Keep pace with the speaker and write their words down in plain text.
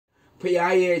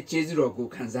ဖျားရဲ့ကျေးဇူးတော်ကို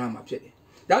ခံစားမှာဖြစ်တယ်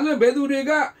ဒါဆိုရင်ဘယ်သူတွေ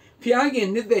ကဖျားခင်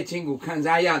နှစ်သက်ခြင်းကိုခံ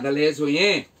စားရတယ်လဲဆိုရ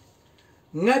င်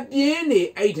ငပြင်းနေ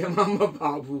အဲ့ဓမ္မမ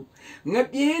ပါဘူးင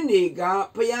ပြင်းနေက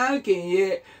ဖျားခင်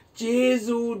ရဲ့ကျေး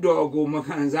ဇူးတော်ကိုမ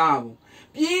ခံစားဘူး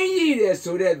ပြင်းရည်တဲ့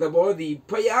ဆိုတဲ့သဘောသည်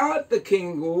ဖျားသခင်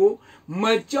ကိုမ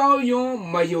ကြောက်ရွံ့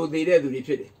မယိုသေးတဲ့သူတွေ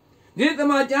ဖြစ်တယ်ဒီတ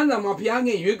မန်ကျမ်းစာမှာဖျားခ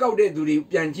င်ရွေးကောက်တဲ့သူတွေ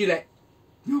ပြန်ကြည့်လိုက်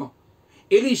နော်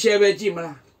အေလိရှေပဲကြည့်မ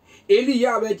လားအေလိယ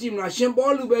ပဲကြည့်မလားရှင်ပေါ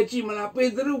လုပဲကြည့်မလားပေ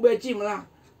သရုပဲကြည့်မလား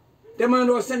တမန်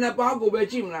တော်12ပါးကိုပဲ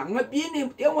ကြည့်မလားငပြင်းနေ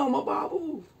တယောက်မှမပါ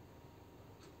ဘူး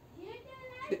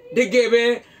တကယ်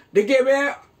ပဲ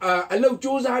အလုတ်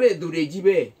စူးစမ်းတဲ့သူတွေကြီး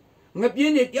ပဲငပြ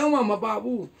င်းနေတယောက်မှမပါ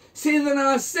ဘူးစေတနာ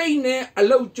စိတ်နဲ့အ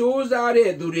လုတ်စူးစမ်း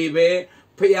တဲ့သူတွေပဲ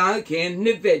ဖျားခင်နှ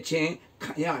စ်သက်ခြင်း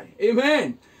ခံရတယ်အာမင်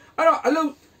အဲ့တော့အလုတ်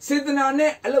စေတနာ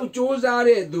နဲ့အလုတ်စူးစမ်း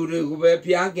တဲ့သူတွေကိုပဲ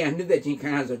ဖျားခင်နှစ်သက်ခြင်းခံ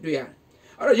ရဆိုတွေ့ရတယ်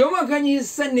အဲ့တော့ယောမခန်းကြီး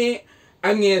7နဲ့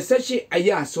အငယ်18အ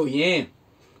ရာဆိုရင်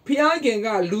ဖျားခင်က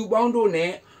လူပေါင်းတို့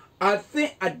နဲ့အသ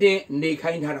င့်အတင်းနေ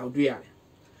ခိုင်းထားတာကိုတွေ့ရတယ်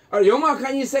အဲ့တော့ယောမခ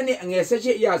န်းကြီး7နဲ့အငယ်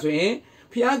18အရာဆိုရင်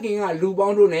ဖျားခင်ကလူပေါ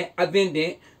င်းတို့နဲ့အသင့်တ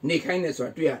င်းနေခိုင်းတယ်ဆို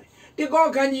တာတွေ့ရတယ်တိကော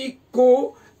ခန်းကြီး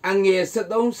9အငယ်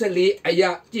73 14အရာ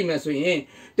ကြည့်မယ်ဆိုရင်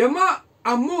ဓမ္မ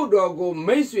အမှုတော်ကို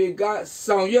မိတ်ဆွေက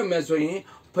ဆောင်ရွက်မယ်ဆိုရင်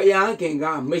ဖျားခင်က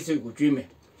မိတ်ဆွေကိုကြွေးမယ်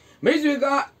မိတ်ဆွေက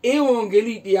ဧဝံဂေ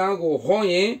လိတရားကိုဟော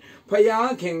ရင်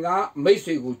ဖျားခင်ကမိတ်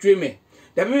ဆွေကိုကြွေးမယ်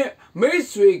ဒါပေမဲ့မိတ်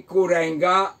ဆွေကိုယ်တိုင်က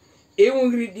ဧဝံ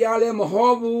ဂေလိတရားလည်းမ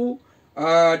ဟောဘူး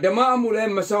ဓမ္မအမှုလ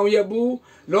ည်းမဆောင်ရွက်ဘူး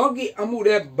လောကီအမှုလ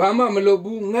ည်းဘာမှမလုပ်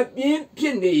ဘူးငပြင်းဖြ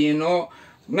စ်နေရင်တော့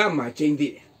ငတ်မှာချင်းသိ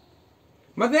တယ်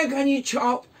မဿဲခန်းကြီး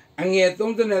6အငယ်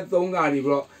33ကနေပြီး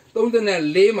တော့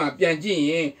34မှာပြန်ကြည့်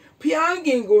ရင်ဖျားခ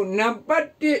င်ကိုနံပါတ်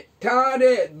1ထား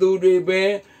တဲ့သူတွေပဲ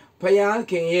ဖျား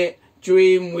ခင်ရဲ့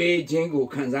ကြွေးမွေးခြင်းကို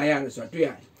ခံစားရတယ်ဆိုတာတွေ့ရ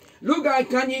တယ်လူကာ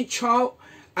ခန်းကြီး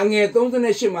6အငယ်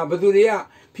38မှာဘသူတွေက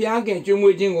ဖျားခင်ကြွေး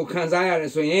မွေးခြင်းကိုခံစားရတ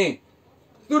ယ်ဆိုရင်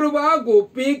သူတို့ဘာကို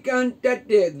ပေးကမ်းတတ်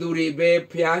တဲ့သူတွေပဲ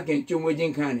ဖျားခင်ကြွေးမွေးခြ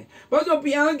င်းခံတယ်ဘာလို့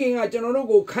ဖျားခင်ကကျွန်တော်တို့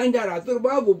ကိုခိုင်းတာသူတို့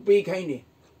ဘာကိုပေးခိုင်းတယ်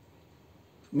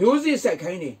မျိုးစစ်ဆက်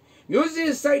ခိုင်းတယ်မျိုးစ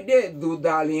စ်ဆိုင်တဲ့သူ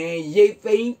သားလျင်ရိတ်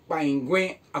သိမ်းပိုင်ခွ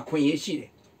င့်အခွင့်အရေးရှိတ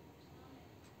ယ်။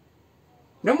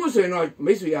နှမို့ဆိုရင်တော့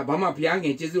မိတ်ဆွေကဘာမှဖျားခ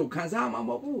င်ကျေးဇူးကိုခံစားမှာမ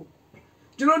ဟုတ်ဘူး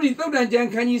။ကျွန်တော်ဒီသုတ်တန်ကျမ်း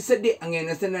ခန်းကြီး7အငယ်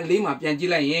24မှာပြန်ကြ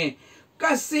ည့်လိုက်ရင်က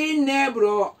ဆေးနေပြီး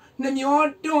တော့နှမျော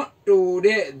တွန့်တူ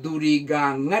တဲ့သူတွေက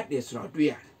ငတ်တယ်ဆိုတော့တွေ့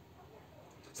ရတယ်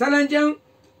။ဆာလံကျမ်း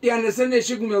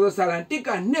128ခုမြောက်သောဆာလံ1က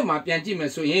2မှာပြန်ကြည့်မ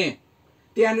ယ်ဆိုရင်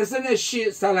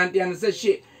128ဆာလံ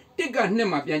128တစ်ကနှစ်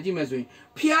မှာပြန်ကြည့်မယ်ဆိုရင်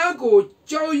ဖျားကို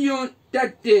ကြောက်ရွံ့တ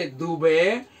တ်တဲ့သူပဲ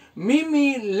မိမိ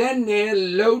လက်နဲ့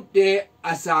လှုပ်တဲ့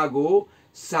အစာကို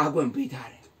စားခွင့်ပေးထား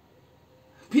တယ်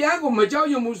ဖျားကိုမကြောက်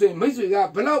ရွံ့မှုဆိုရင်မိတ်ဆွေက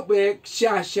ဘလောက်ပဲ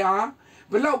ရှာ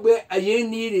ဘလောက်ပဲအရင်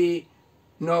နီးတွေ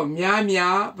တော့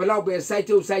များဘလောက်ပဲစိုက်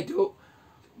ထုတ်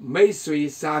မိတ်ဆွေ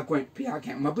စားခွင့်ဖျားခ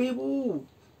င်မပေးဘူး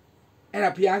အဲ့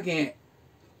ဒါဖျားခင်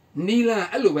နီလန်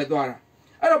အဲ့လိုပဲသွားတာ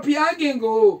အဲ့တော့ဖျားခင်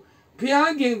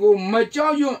ကိုမကြော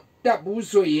က်ရွံ့တတ်ဘူး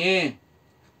ဆိုရင်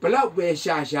ဘလောက်ပဲ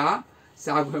ရှာ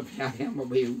စားခွင့်ဖျားခင်မ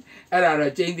ပေးဘူးအဲ့ဒါ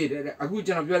တော့ကျင်းသေးတယ်အခု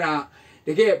ကျွန်တော်ပြောတာတ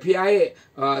ကယ်ဖျားရဲ့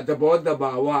သဘောတ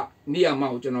ဘာဝနေရာမှာ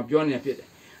ကိုကျွန်တော်ပြောနေဖြစ်တယ်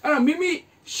အဲ့တော့မိမိ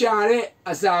ရှာတဲ့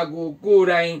အစာကိုကိုယ်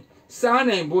တိုင်စား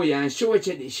နိုင်ဖို့ရန်ရှုပ်ချ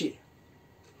က်တွေရှိတယ်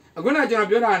အခုနကကျွန်တော်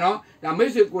ပြောတာနော်ဒါမိ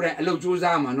တ်ဆွေကိုယ်တိုင်အလုပ်ကြိုး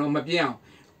စားမှာနော်မပြင်းအောင်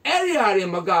အဲ့ဒီဟာတွေ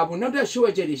မကဘူးနောက်ထပ်ရှု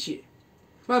ပ်ချက်တွေရှိတ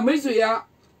ယ်မိတ်ဆွေက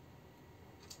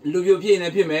လူပြိုဖြစ်နေ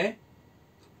ဖြစ်မယ်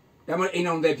ဒါမှမဟုတ်အိမ်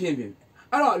အောင်တဲ့ဖြစ်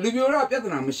အဲ့တော့လူပြိုတော့ပြဿ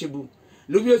နာမရှိဘူး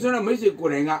လူပြိုဆိုတော့မိတ်ဆွေကို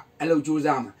ယ်တိုင်ကအလုပ်ကြိုး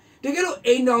စားမှာတကယ်လို့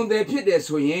အိမ်အောင်တဲ့ဖြစ်တယ်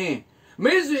ဆိုရင်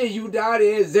မိတ်ဆွေယူထား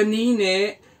တဲ့ဇနီးနဲ့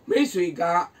မိတ်ဆွေက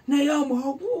နှစ်ယောက်မဟု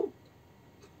တ်ဘူး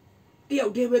တယော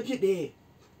က်တည်းပဲဖြစ်တယ်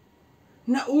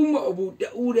နှစ်ဦးမဟုတ်ဘူးတ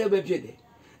ဦးတည်းပဲဖြစ်တယ်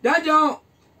ဒါကြောင့်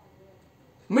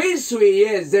မိတ်ဆွေ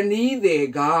ရဲ့ဇနီးတွေ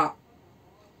က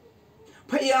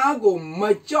ဖျားကိုမ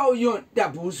ကြောက်ရွံ့တ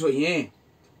တ်ဘူးဆိုရင်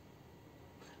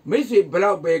မိတ်ဆွေဘ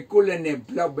လောက်ပဲကိုလက်နဲ့ဘ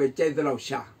လောက်ပဲကြိုက်သလောက်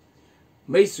ရှာ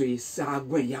မိတ်ဆွေစား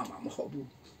ခွင့်ရမှာမဟုတ်ဘူး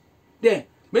တဲ့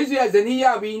မိတ်ဆွေကဇနီးရ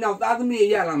ပြီးနောက်သားသမီး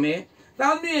ရလာမယ်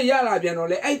သားသမီးရလာပြန်တော့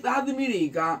လေအဲ့သားသမီးတွေ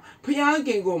ကဖျားခ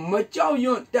င်ကိုမကြောက်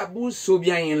ရွံ့တတ်ဘူးဆိုပြ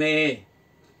န်ရင်လေ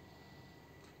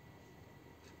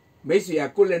မိတ်ဆွေက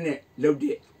ကိုလက်နဲ့လှုပ်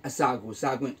တဲ့အစာကို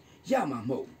စားခွင့်ရမှာမ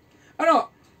ဟုတ်ဘူးအဲ့တော့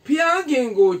ဖျားခင်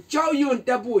ကိုကြောက်ရွံ့တ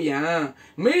တ်ဖို့ရန်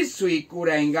မိတ်ဆွေကိုယ်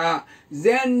တိုင်ကဇ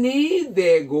နီး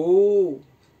တွေကို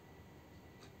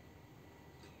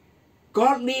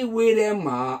godly way ထဲ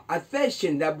မှာအသက်ရှ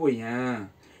င်တတ်ဖို့ရန်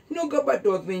နှုတ်ကပတ်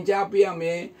တော်သင်ကြားပေးရမ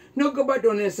ယ်နှုတ်ကပတ်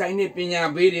တော်နဲ့ဆိုင်တဲ့ပညာ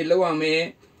ပေးတွေလုပ်ရမယ်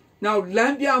နောက်လ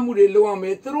မ်းပြမှုတွေလုပ်ရမ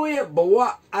ယ်သူတို့ရဲ့ဘဝ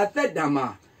အသက်တာမှာ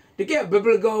တကယ်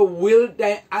biblical will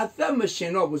တိုင်းအသက်မရှ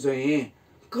င်တော့ဘူးဆိုရင်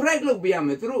correct လုပ်ပေးရမ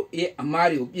ယ်သူတို့ရဲ့အမား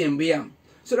တွေကိုပြင်ပေးရမယ်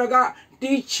ဆိုတော့က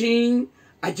teaching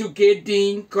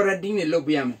educating correcting နဲ့လုပ်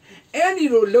ပြရမယ်အဲ့ဒီ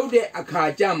လိုလုပ်တဲ့အခါ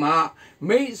ကျမှ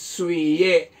မိတ်ဆွေ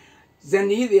ရဲ့ဇ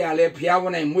နီးတွေကလည်းဖျားဝ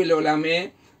နိုင်မွေ့လျော်လာမယ်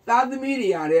သားသမီးတွေ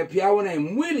ကလည်းဖျားဝနိုင်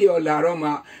မွေ့လျော်လာတော့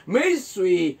မှမိတ်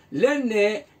ဆွေလက်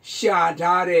နဲ့ရှာ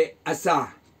ထားတဲ့အစာ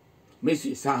မိတ်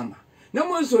ဆွေစားမှာနောက်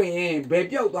မှဆိုရင်ဘယ်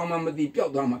ပြောက်သွားမှမသိပြော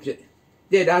က်သွားမှဖြစ်တယ်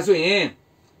တဲ့ဒါဆိုရင်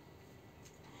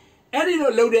အဲ့ဒီ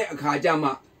လိုလုပ်တဲ့အခါကျမှ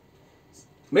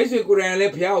မိတ်ဆွေကိုယ်တိုင်လ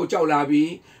ည်းဖះကိုကြောက်လာပြီ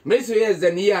မိတ်ဆွေရဲ့ဇ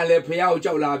နီးကလည်းဖះကို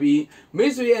ကြောက်လာပြီမိ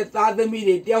တ်ဆွေရဲ့သားသမီး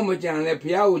တွေတယောက်မကြံလည်း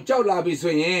ဖះကိုကြောက်လာပြီ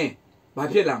ဆိုရင်ဘာ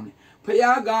ဖြစ်လာမလဲဖះ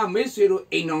ကမိတ်ဆွေတို့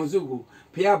အိမ်တော်စုကို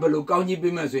ဖះဘယ်လိုကောင်းကြီး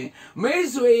ပေးမှဆိုရင်မိတ်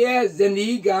ဆွေရဲ့ဇ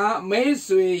နီးကမိတ်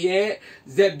ဆွေရဲ့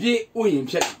ဇပြည့်ဥယျာဉ်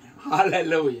ဖြစ်လာမယ်ဟာလေ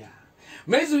လုယာ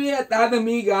မိတ်ဆွေရဲ့သားသ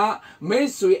မီးကမိတ်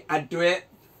ဆွေအတွက်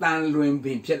တန်လွင်ပ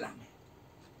င်ဖြစ်လာမယ်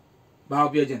ဘာ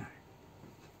ကိုပြောချင်တာ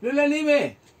လဲလွယ်လွယ်လေးပဲ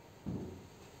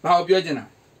ဘာကိုပြောချင်တာ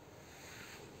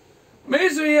မိ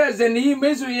တ်ဆွေရဲ့ဇနီးမိ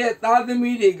တ်ဆွေရဲ့သားသ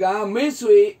မီးတွေကမိတ်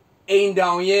ဆွေအိမ်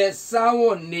တောင်ရဲ့စားဝ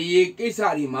တ်နေရေးကိစ္စ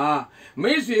တွေမှာ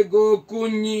မိတ်ဆွေကိုကူ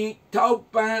ညီထောက်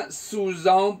ပံ့စု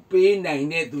ဆောင်းပေးနိုင်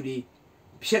တဲ့သူတွေ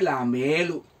ဖြစ်လာမယ်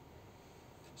လို့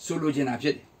ဆိုလိုချင်တာဖြ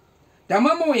စ်တယ်။ဒါမှ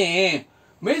မဟုတ်ရင်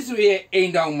မိတ်ဆွေရဲ့အိ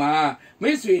မ်တောင်မှာမိ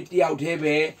တ်ဆွေတယောက်တည်း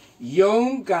ပဲရု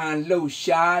န်းကန်လှုပ်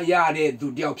ရှားရတဲ့သူ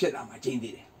တယောက်ဖြစ်လာမှာချင်း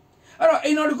သေးတယ်။အဲ့တော့အိ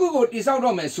မ်တော်တစ်ခုကိုတိဆောက်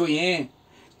တော့မယ်ဆိုရင်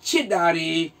ချစ်တာ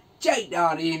တွေကြိုက်တာ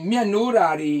တွေမျက်နှိုးတာ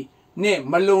တွေနဲ့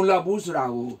မလုံလောက်ဘူးဆိုတာ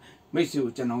ကိုမိတ်ဆွေ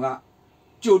ကိုကျွန်တော်က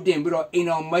ကြိုတင်ပြီးတော့အိမ်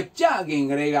တော်မကြခင်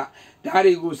ကလေးကဒါ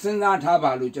တွေကိုစဉ်းစားထား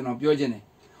ပါလို့ကျွန်တော်ပြောချင်တယ်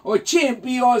။ဟိုချင့်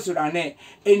ပြီးရောဆိုတာနဲ့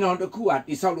အိမ်တော်တစ်ခုဟာ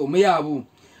တိဆောက်လို့မရဘူး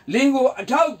။လင်းကိုအ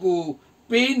ထောက်ကို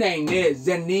ပေးနိုင်တဲ့ဇ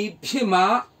နီးဖြစ်မှ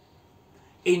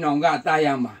အိမ်တော်ကတားရ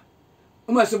မှာ။ဥ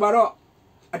ပမာဆိုပါတော့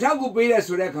အထောက်ကိုပေးတဲ့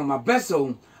ဆိုတဲ့အခါမှာဘက်စုံ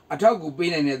အထောက်ကို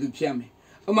ပေးနိုင်တဲ့သူဖြစ်မယ်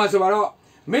။ဥပမာဆိုပါတော့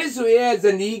မိတ်ဆွေရဲ့ဇ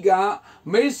နီးက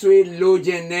မိတ်ဆွေလိုချ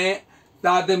င်တဲ့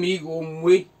သားသမီးကို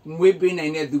မွေးပေးနို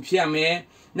င်တဲ့သူဖြစ်မယ်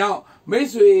။နောက်မိတ်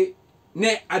ဆွေ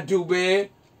နဲ့အတူပဲ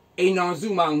အိမ်တော်စု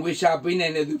မှာငွေရှာပေးနို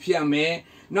င်တဲ့သူဖြစ်မယ်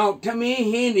။နောက်ထမင်း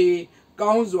ဟင်းတွေ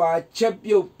ကောင်းစွာချက်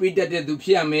ပြုတ်ပေးတတ်တဲ့သူဖြ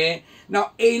စ်မယ်။နော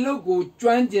က်အိမ်လုပ်ကိုကျွ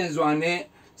မ်းကျင်စွာနဲ့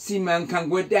စီမံခန့်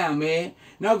ခွဲတတ်ရမယ်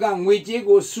။နောက်ကငွေကြေး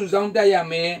ကိုစုဆောင်းတတ်ရ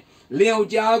မယ်။လျောက်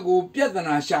ကြားကိုပြဿ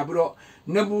နာရှာပြီးတော့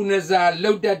နဘူးနဇာ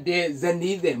လောက်တတ်တဲ့ဇ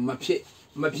နီးတဲ့မဖြစ်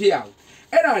ရဘူး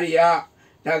အဲ့ဒါတွေက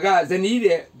ဒါကဇနီး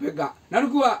တဲ့ဘက်ကနောက်တ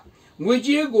စ်ခုကငွေ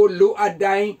ကြေးကိုလိုအပ်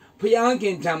တိုင်းဖျားခ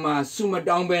င်ထံမှာစုမ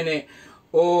တောင်းပဲနဲ့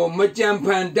မကြံဖ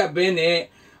န်တတ်ပဲနဲ့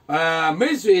မိ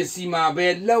တ်ဆွေစီမှာပဲ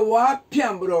လက်ဝါးဖြ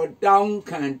န့်ပြီးတော့တောင်း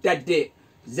ခံတတ်တဲ့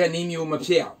ဇနီးမျိုးမ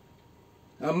ဖြစ်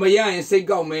အောင်မရရင်စိတ်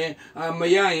ကောက်မယ်မ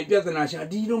ရရင်ပြဿနာရှာ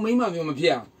ဒီလိုမိမမျိုးမဖြ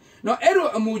စ်အောင်เนาะအဲ့လို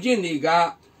အမှုချင်းတွေက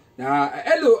ဒါ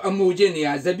အဲ့လိုအမှုချင်းတွေက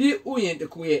ဇပြည့်ဥယျာဉ်တ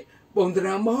စ်ခုရဲ့ပုံသဏ္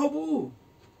ဍာန်မဟုတ်ဘူး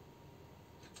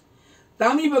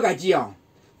သားမိဘကကြည့်အောင်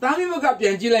သားမိဘကပြ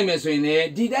န်ကြည့်လိုက်မယ်ဆိုရင်လည်း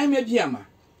ဒီတိုင်းပဲဖြစ်ရမှာ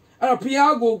အဲ့တော့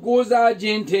ဖျားကိုကိုးစားခြ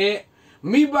င်းတဲ့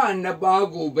မိဘနှစ်ပါး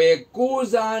ကိုပဲကိုး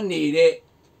စားနေတဲ့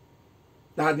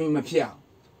သားသမီးမဖြစ်အောင်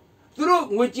သူတို့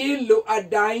ငွေကြေးလိုအပ်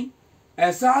တိုင်း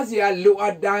စားစရာလိုအ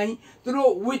ပ်တိုင်းသူ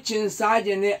တို့ဝစ်ချင်စားခြ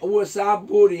င်းနဲ့အဝတ်စား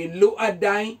ဖို့တွေလိုအပ်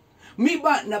တိုင်းမိဘ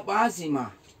နှစ်ပါးစီမှာ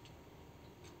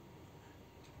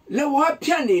လက်ဝါးဖြ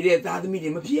တ်နေတဲ့သားသမီး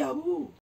တွေမဖြစ်ရဘူး